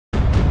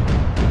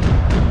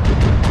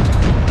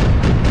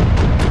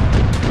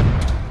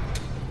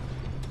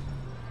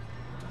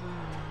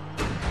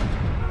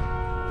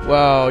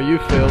Wow, you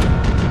failed.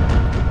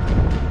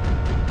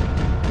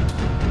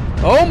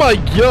 Oh my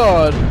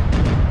god!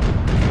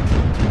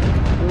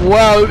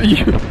 Wow,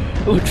 you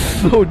look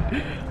so...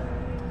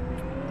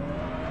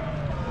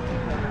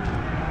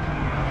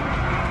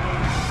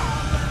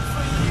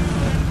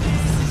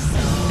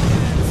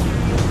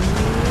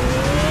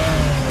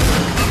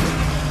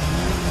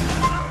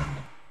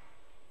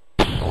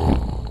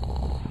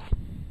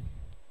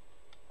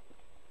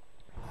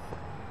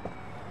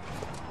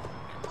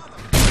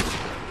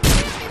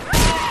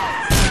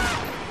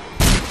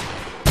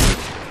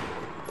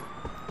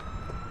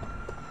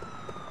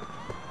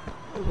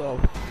 Where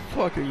the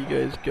fuck are you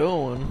guys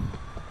going?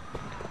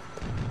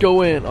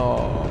 Go in.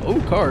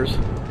 Oh, cars.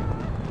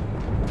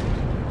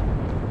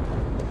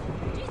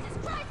 Jesus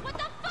Christ, what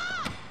the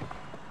fuck?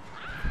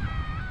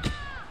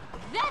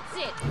 That's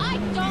it. I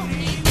don't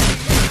need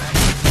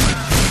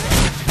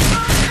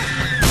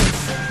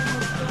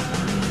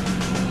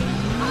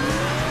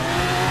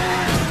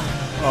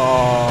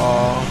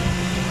Aww.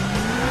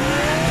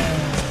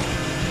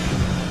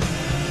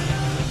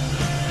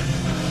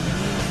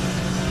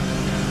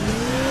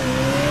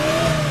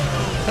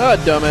 Ah,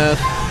 dumbass.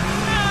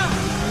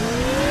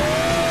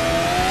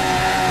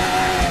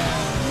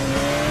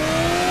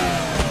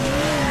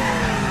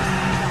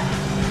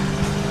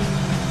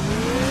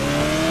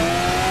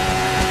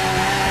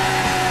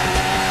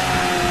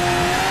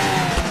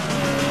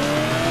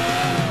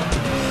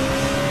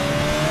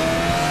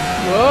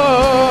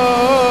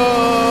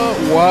 Whoa!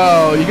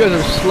 Wow, you guys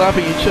are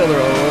slapping each other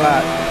a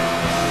lot.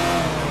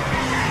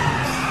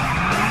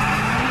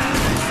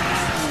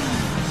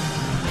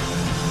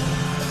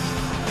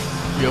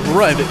 You have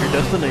arrived at your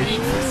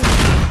destination.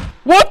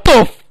 What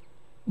the f-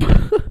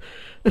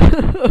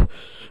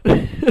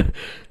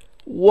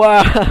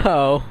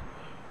 Wow.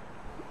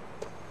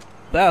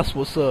 That's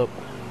what's up.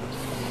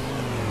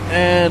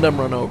 And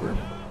I'm run over.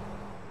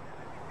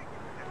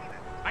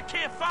 I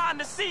can't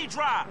find the C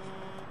drive.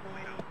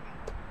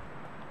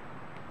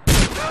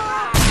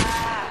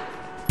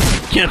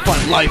 Can't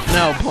find life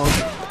now, punk.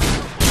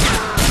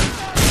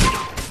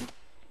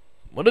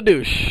 What a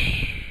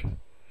douche.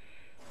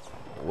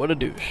 What a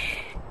douche.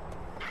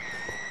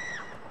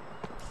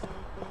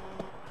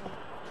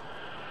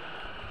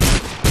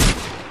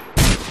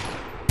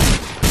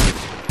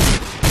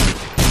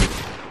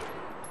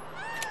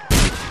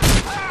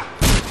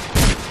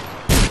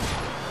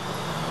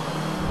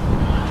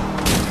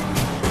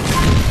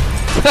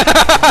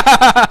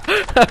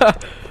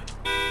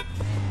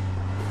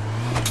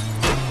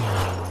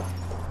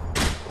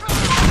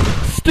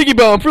 Sticky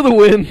bomb for the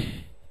win.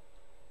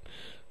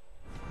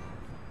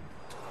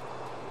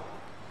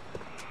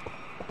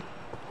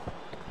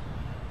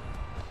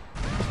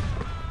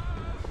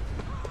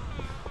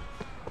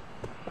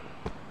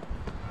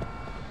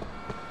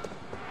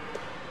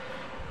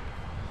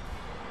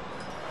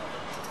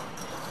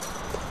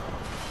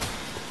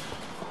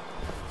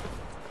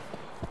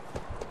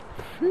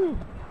 Phew.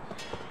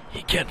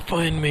 He can't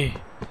find me.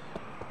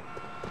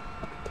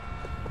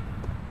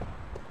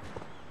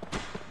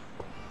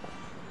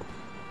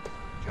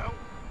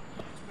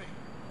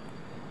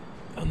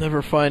 He'll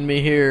never find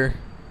me here,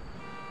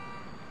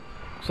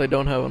 because I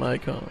don't have an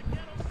icon.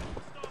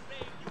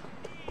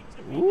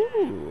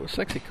 Ooh, a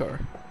sexy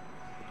car.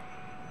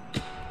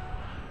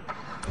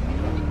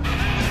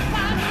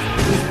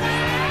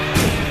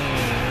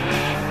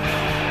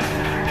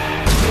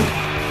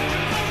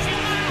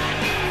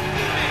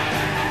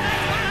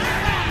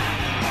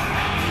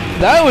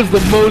 That was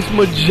the most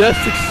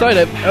majestic sight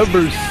I've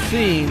ever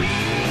seen.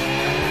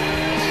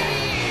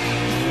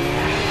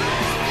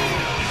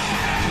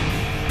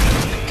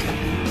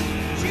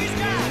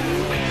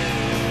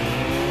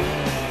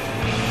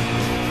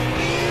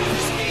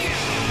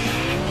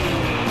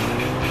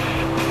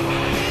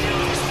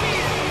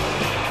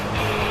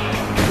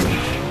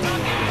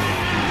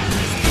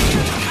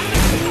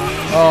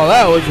 Oh,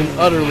 that was an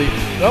utter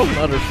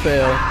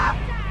fail.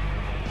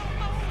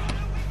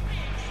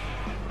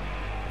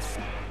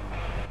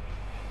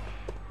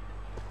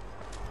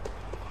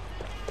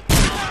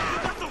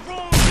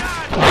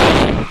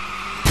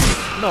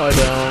 No, I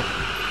don't.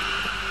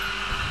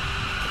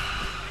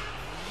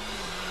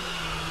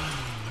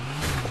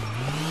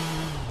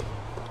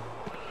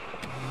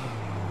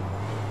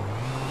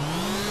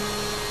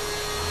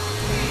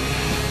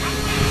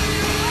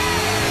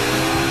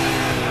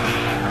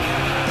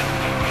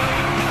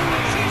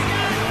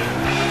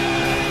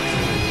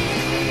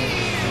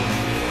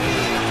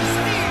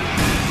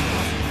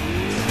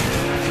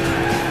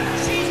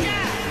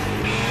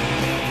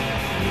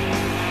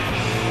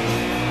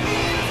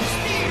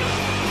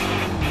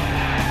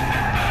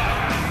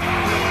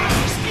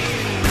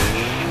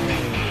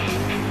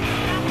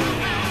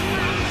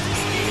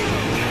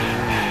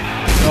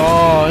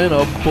 Oh, in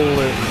a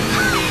bullet.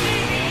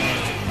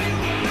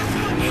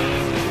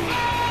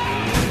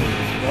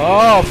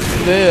 Oh,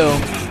 fail.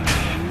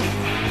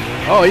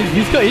 Oh,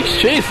 he's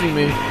chasing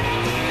me.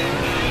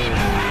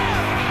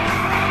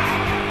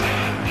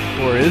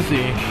 Or is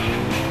he?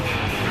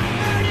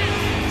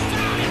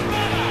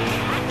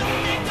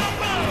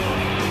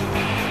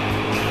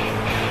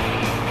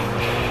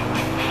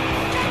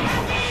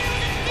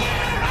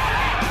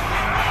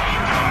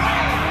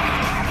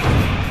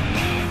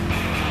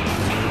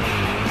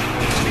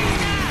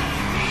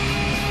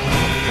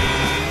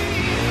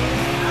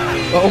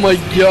 Oh my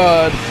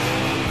god.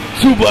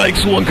 2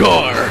 bikes, 1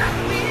 car.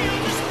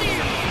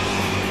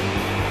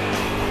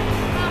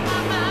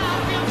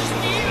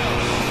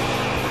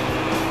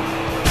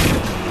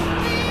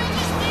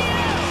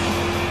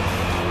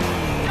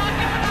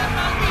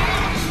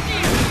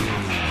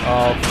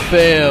 Oh,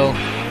 fail.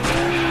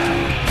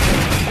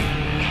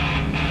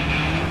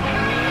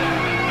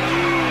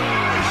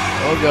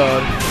 Oh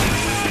god.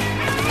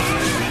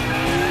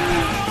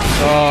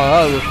 Oh,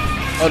 that was an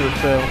utter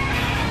fail.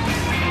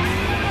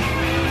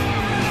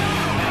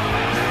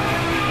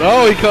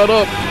 Oh, he caught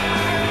up.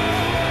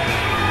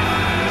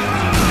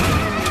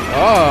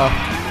 Ah.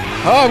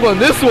 Oh, I'm going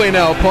this way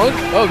now, punk.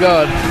 Oh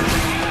god.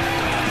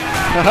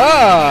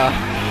 Haha.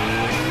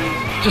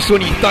 Just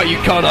when you thought you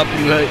caught up,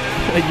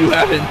 you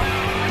haven't.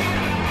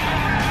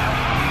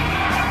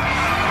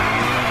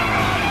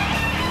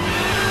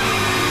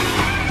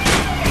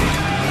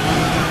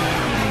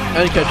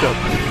 And catch up.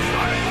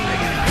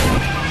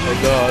 Oh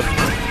god.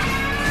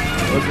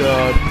 Oh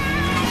god.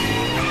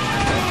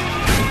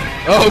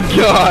 Oh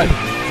god!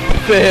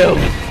 Failed!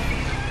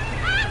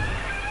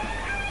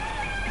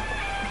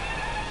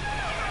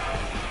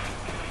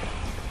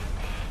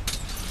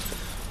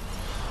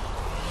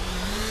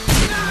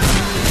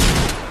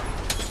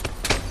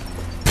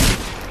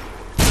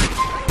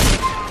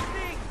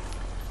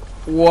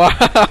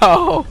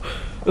 Wow!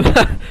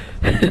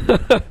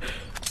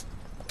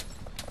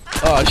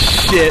 Oh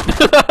shit!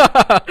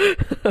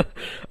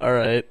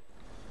 Alright.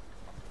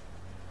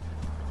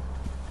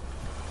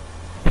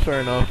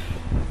 Fair enough.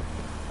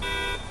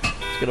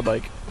 Let's get a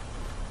bike.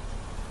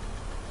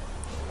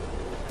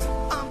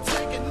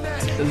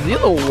 Is he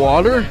in the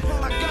water?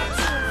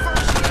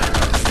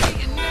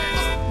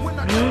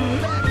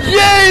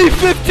 Yay!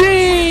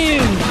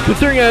 15!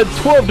 Considering I had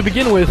 12 to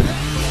begin with.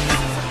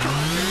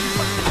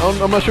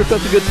 I'm not sure if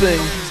that's a good thing.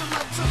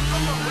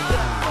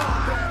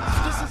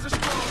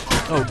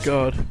 Oh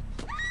god.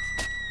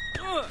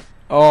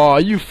 Aw,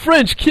 you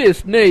French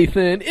kiss,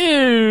 Nathan!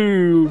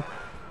 Ew!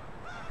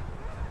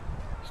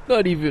 It's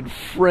not even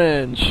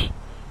French.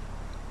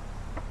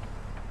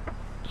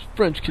 It's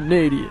French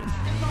Canadian.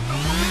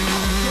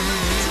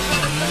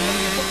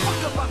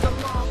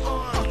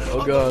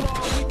 Oh god.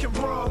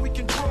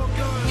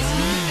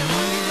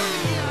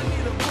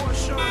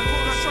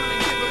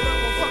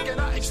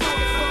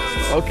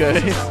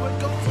 Okay.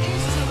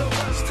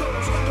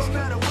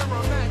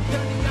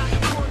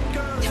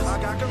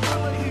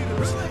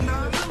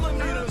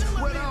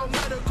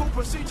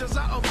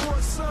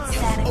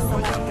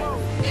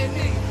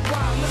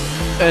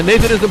 And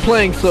Nathan isn't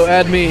playing, so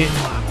add me.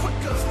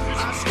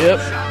 Yep.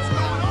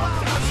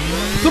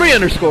 3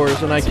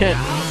 underscores, and I can't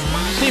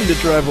seem to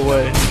drive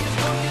away.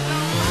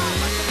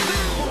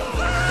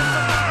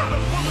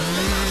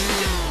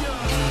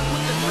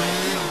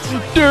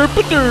 Derp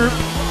a derp.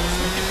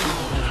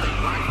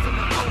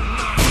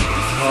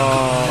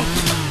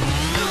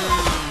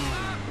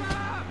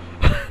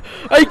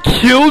 I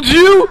killed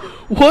you?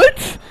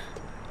 What?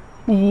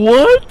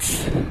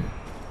 What?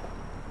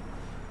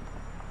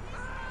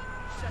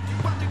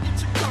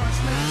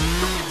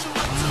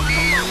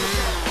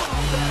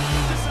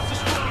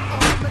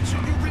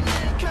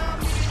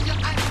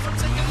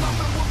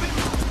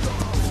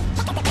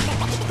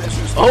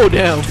 Oh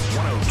damn.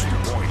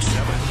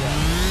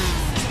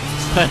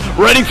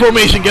 Riding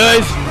formation,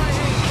 guys.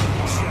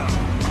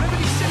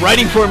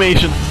 Riding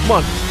formation. Come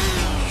on.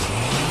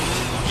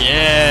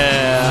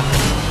 Yeah.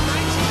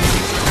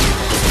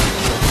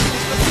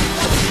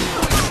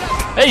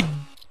 Hey,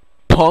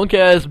 punk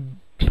ass.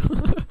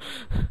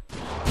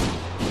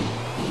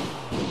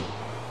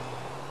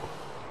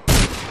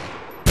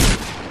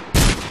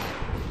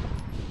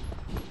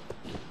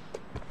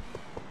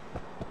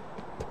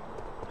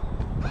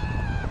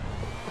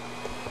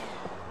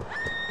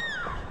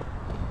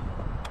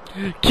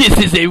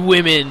 Kisses a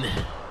women.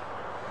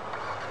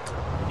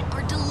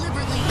 Are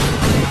deliberately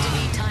to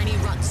be tiny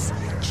ruts.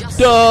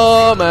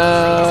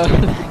 Dumbass.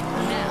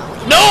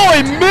 No,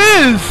 I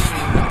missed.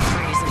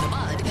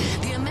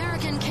 The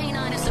American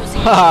Canine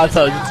Association. Haha, that's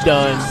how it's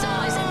done.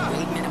 Size and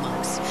weight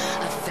minimums.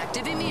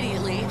 Effective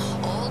immediately.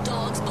 All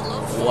dogs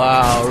below 4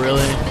 Wow,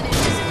 really? 7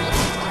 inches in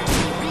length are to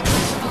be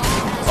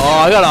reclassified as Oh,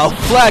 I got a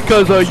flat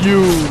cause of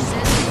you. says he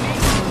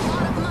makes a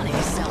lot of money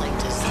selling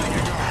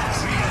designer dogs.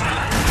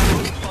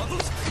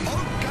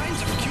 All kinds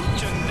of cute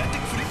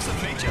genetic freaks of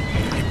nature.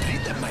 I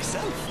breed them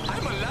myself.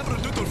 I'm a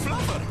Labradoodle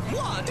fluffer.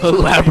 What? A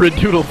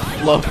Labradoodle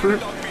fluffer.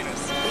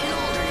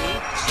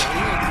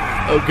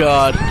 Oh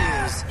god.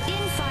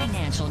 In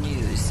financial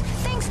news,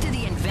 thanks to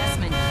the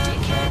investment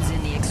dickheads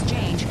in the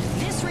exchange,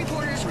 this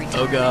reporter's retirement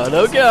Oh god,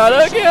 oh god,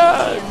 oh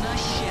god. in the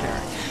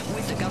shitter.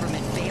 With the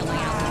government bailing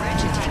out the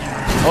rich and taking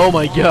our Oh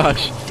my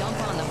gosh. dump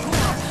on the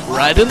poor,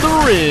 Right in the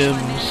rims.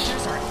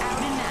 managers are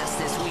out en masse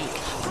this week,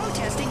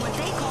 protesting what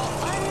they call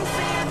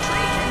unfair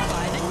treatment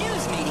by the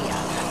news media.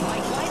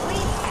 Mike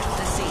Whiteley at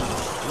the scene.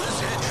 This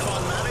hedge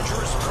fund manager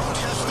is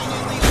protesting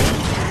in the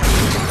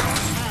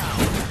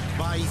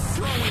by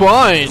throwing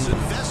Fine.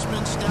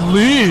 investments down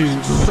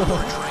Leave. the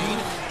drain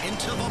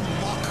into the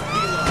muck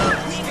below.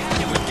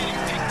 It was getting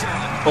picked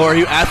on. Or are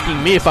you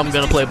asking me if I'm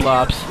gonna play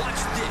Blops?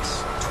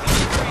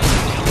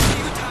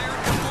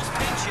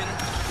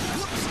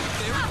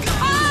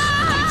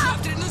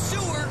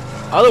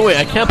 Either way,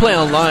 I can't play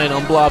online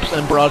on Blops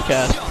and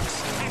broadcast.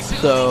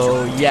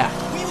 So yeah.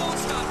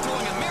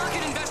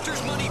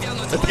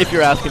 That's if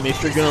you're asking me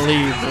if you're gonna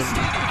leave, which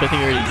I think you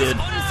already did.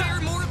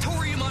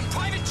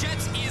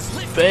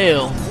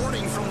 Fail.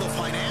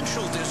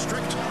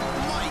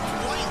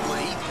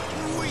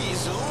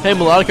 Hey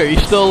Melodic, are you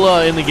still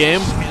in the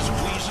game?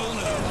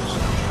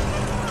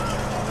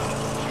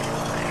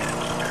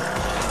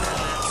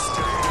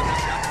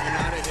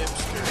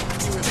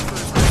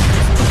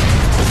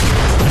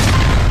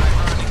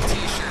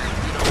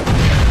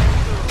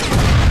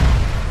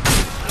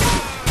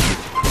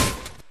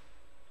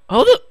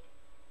 Hold up.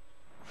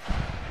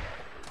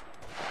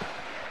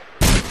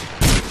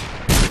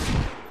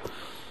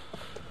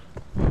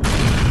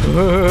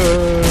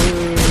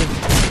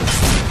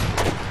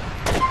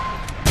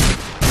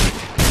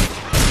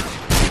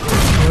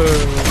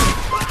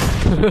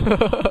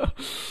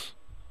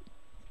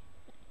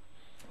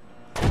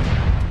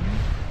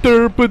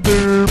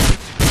 Derp-a-derp.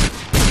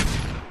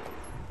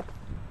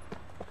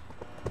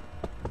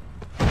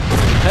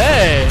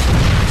 Hey,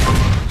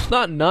 it's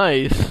not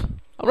nice.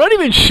 I'm not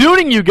even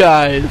shooting you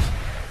guys.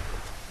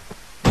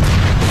 Look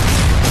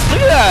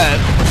at that.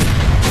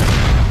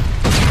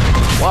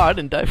 Wow, I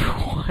didn't die for a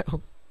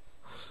while.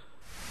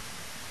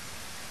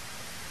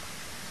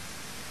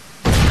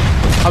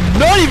 I'm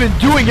not even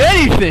doing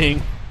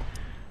anything.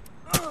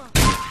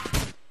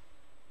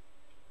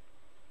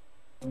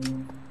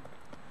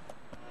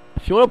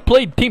 If you want to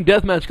play Team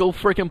Deathmatch, go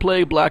frickin'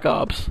 play Black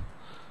Ops.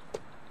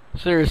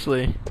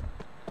 Seriously.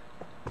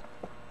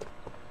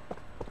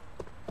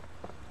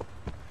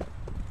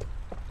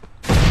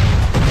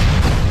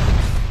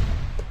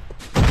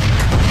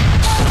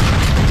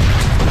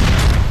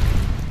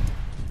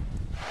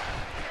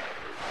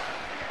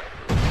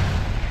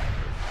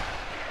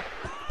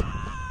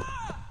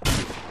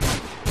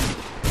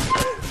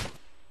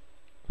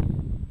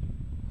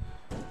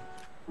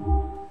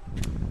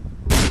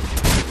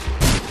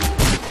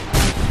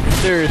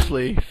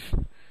 Seriously.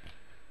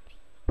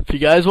 If you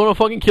guys want to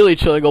fucking kill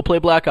each other, go play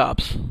Black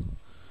Ops.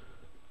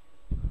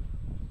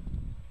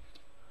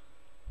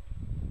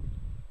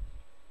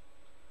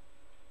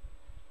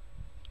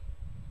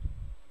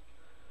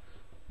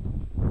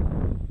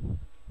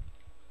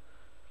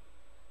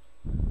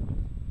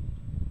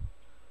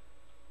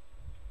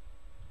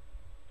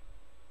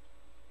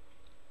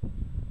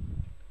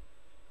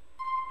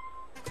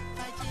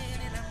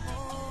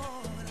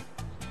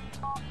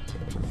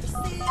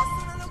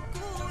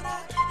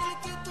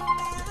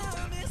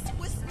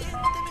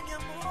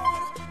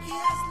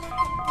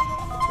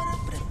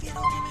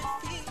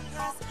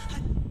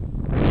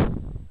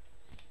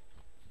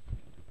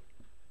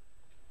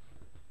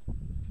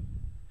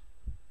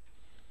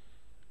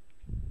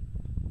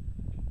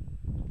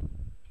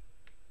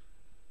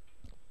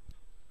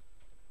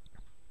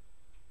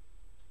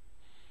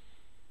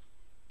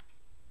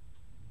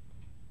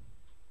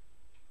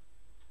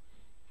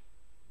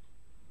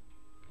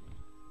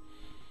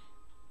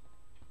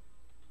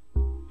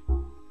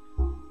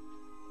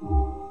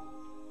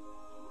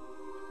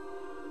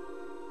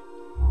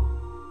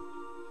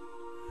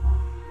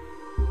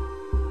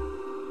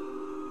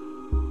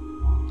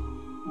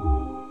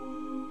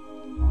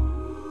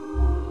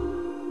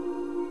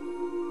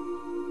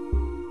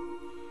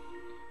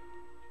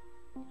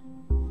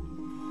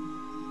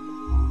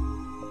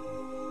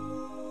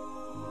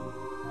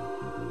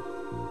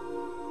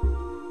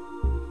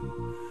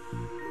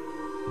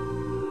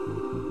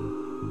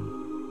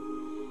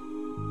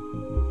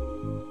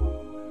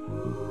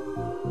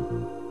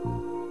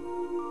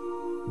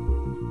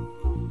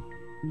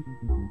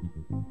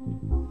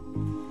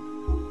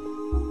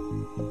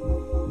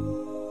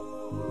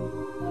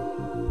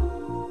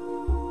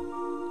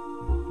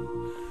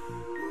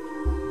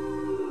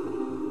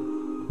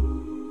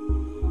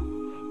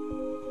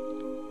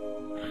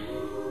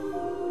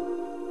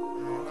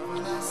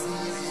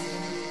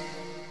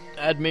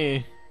 Add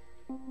me.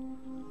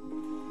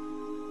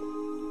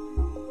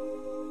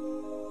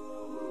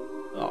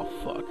 Oh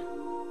fuck.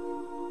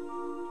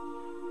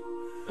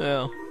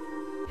 Yeah.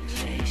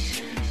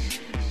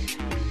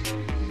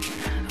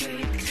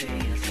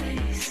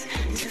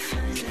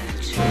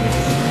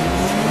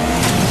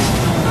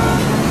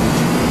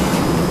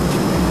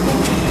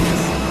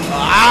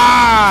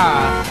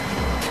 Ah!